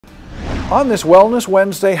On this Wellness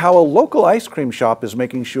Wednesday, how a local ice cream shop is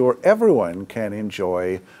making sure everyone can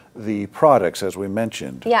enjoy the products, as we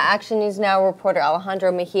mentioned. Yeah, Action News Now reporter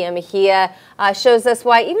Alejandro Mejia Mejia shows us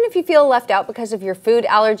why even if you feel left out because of your food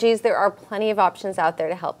allergies, there are plenty of options out there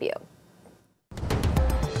to help you.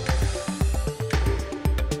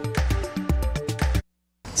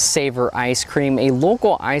 Savor Ice Cream, a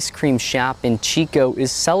local ice cream shop in Chico,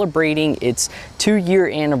 is celebrating its 2-year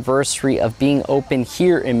anniversary of being open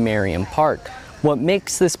here in Merriam Park. What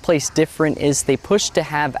makes this place different is they push to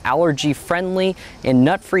have allergy-friendly and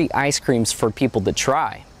nut-free ice creams for people to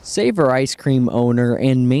try. Savor Ice Cream owner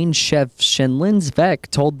and main chef Shenlin Zvek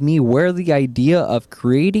told me where the idea of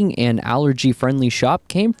creating an allergy-friendly shop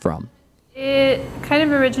came from. It kind of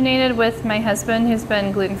originated with my husband, who's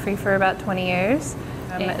been gluten-free for about 20 years.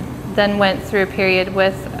 Then went through a period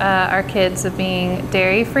with our kids of being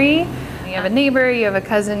dairy-free. You have a neighbor, you have a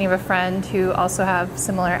cousin, you have a friend who also have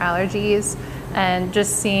similar allergies, and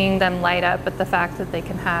just seeing them light up at the fact that they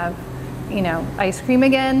can have, you know, ice cream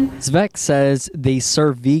again. Zvek says they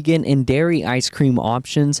serve vegan and dairy ice cream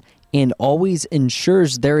options and always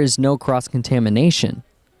ensures there is no cross-contamination.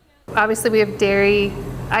 Obviously we have dairy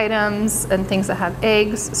items and things that have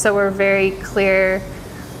eggs, so we're very clear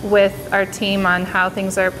with our team on how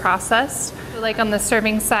things are processed. Like on the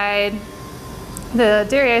serving side, the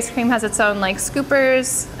dairy ice cream has its own like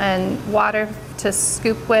scoopers and water to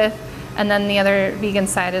scoop with, and then the other vegan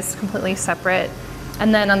side is completely separate.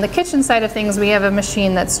 And then on the kitchen side of things, we have a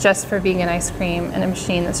machine that's just for vegan ice cream and a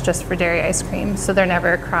machine that's just for dairy ice cream, so they're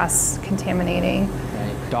never cross-contaminating.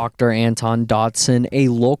 Dr. Anton Dotson, a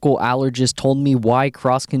local allergist, told me why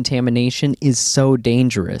cross-contamination is so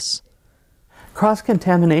dangerous.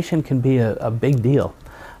 Cross-contamination can be a big deal,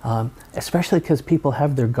 especially because people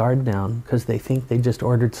have their guard down because they think they just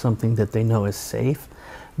ordered something that they know is safe,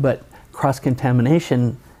 but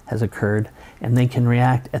cross-contamination has occurred and they can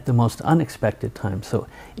react at the most unexpected time. So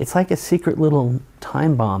it's like a secret little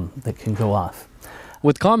time bomb that can go off.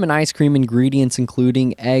 With common ice cream ingredients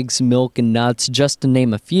including eggs, milk, and nuts, just to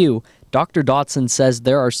name a few, Dr. Dotson says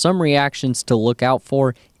there are some reactions to look out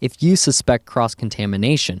for if you suspect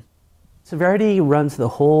cross-contamination. Severity runs the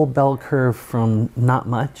whole bell curve from not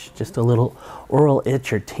much, just a little oral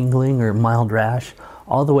itch or tingling or mild rash,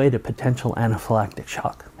 all the way to potential anaphylactic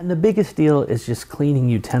shock. And the biggest deal is just cleaning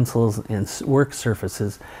utensils and work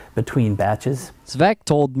surfaces between batches. Zvek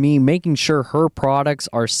told me making sure her products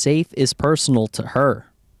are safe is personal to her.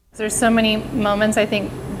 There's so many moments I think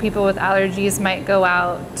people with allergies might go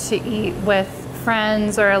out to eat with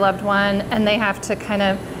friends or a loved one, and they have to kind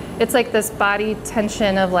of, it's like this body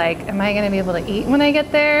tension of like, am I gonna be able to eat when I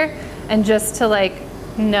get there? And just to like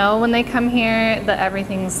know when they come here that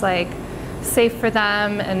everything's like safe for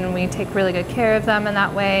them and we take really good care of them in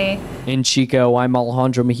that way. In Chico, I'm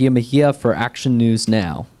Alejandro Mejia Mejia for Action News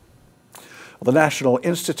Now. The National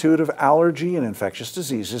Institute of Allergy and Infectious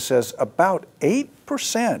Diseases says about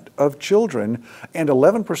 8% of children and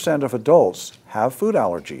 11% of adults have food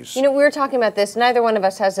allergies. You know, we were talking about this. Neither one of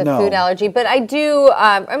us has a food allergy, but I do.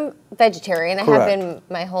 I'm vegetarian. I have been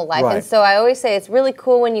my whole life. Right. And so I always say it's really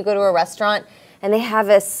cool when you go to a restaurant and they have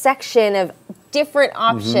a section of different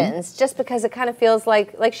options, just because it kind of feels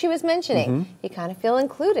like she was mentioning, you kind of feel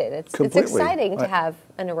included. It's exciting to have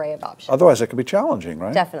an array of options. Otherwise, it could be challenging,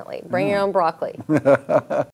 right? Definitely. Bring your own broccoli.